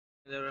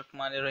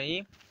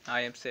Bismillahirrahmanirrahim.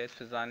 I am Syed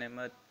Fazan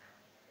Ahmed,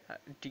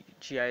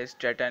 GIS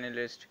data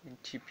analyst in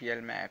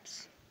Tpl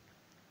Maps.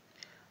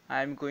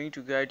 I am going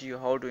to guide you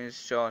how to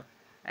install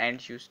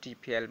and use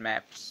Tpl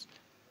Maps.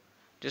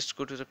 Just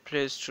go to the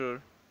Play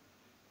Store,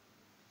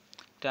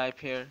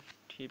 type here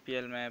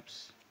Tpl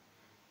Maps,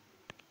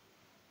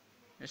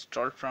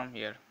 install from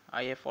here.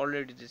 I have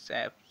already this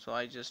app, so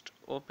I just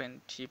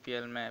open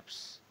Tpl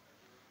Maps.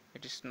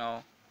 It is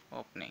now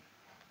opening.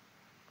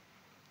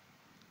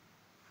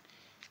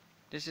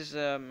 This is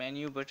a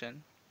menu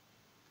button.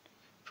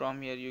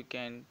 From here you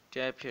can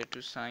tap here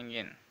to sign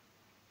in.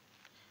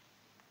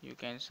 You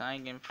can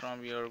sign in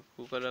from your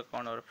Google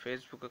account or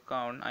Facebook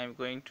account. I am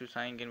going to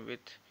sign in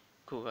with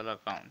Google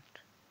account.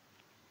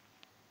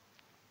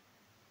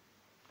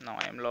 Now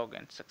I am logged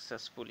in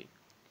successfully.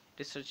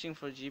 It is searching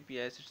for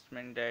GPS. It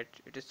meant that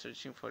it is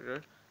searching for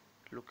your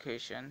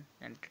location,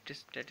 and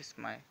that is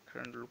my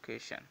current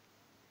location.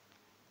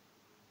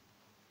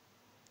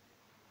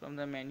 From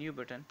the menu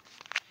button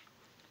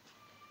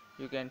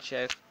you can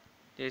check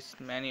there's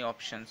many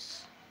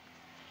options.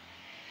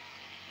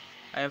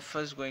 I am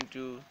first going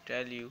to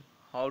tell you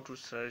how to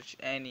search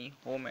any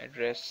home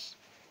address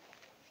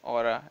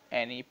or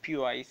any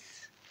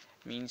Pois,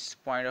 means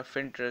point of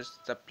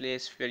interest, the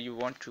place where you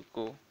want to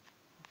go.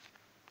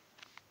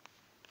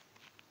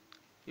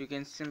 You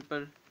can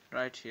simple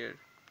write here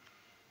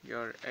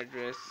your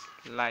address,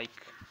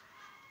 like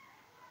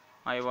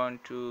I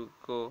want to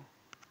go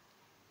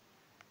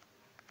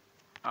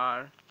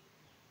R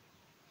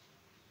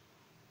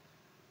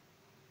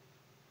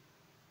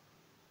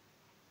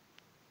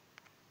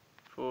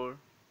four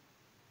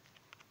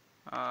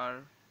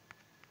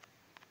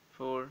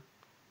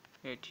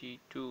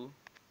R482,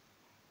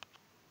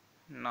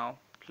 now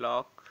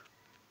clock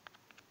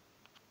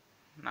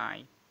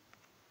 9.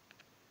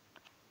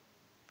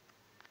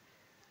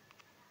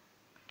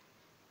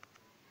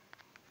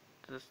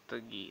 This is the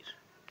gear.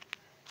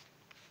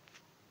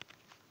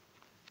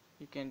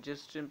 You can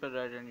just simple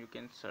write and you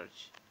can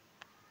search.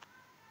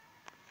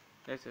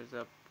 This is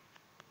a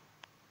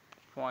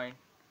point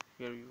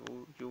where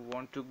you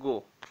want to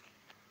go.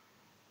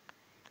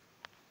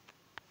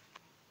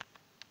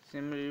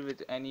 Similarly,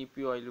 with any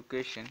POI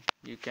location,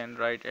 you can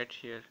write at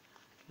here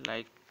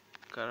like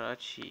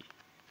Karachi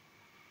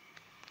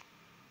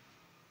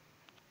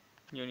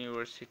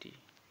University.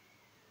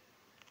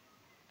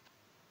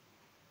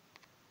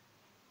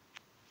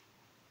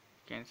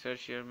 You can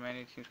search here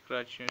many things.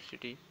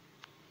 Karachi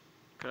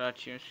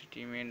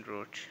University main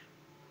road.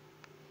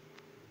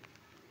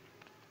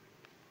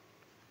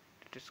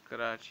 It is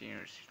Karachi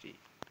University.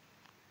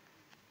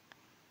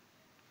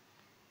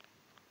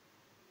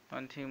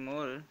 One thing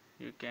more,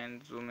 you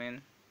can zoom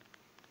in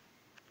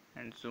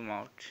and zoom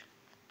out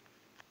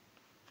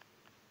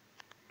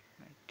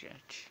like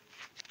that.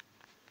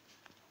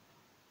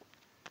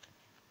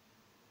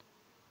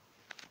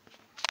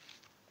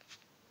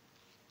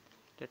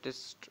 That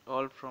is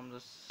all from the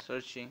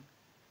searching.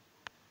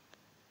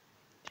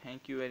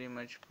 Thank you very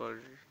much for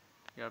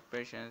your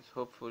patience.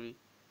 Hopefully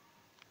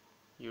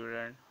you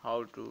learn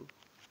how to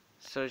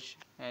search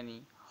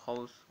any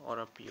house or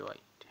a POI.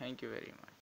 Thank you very much.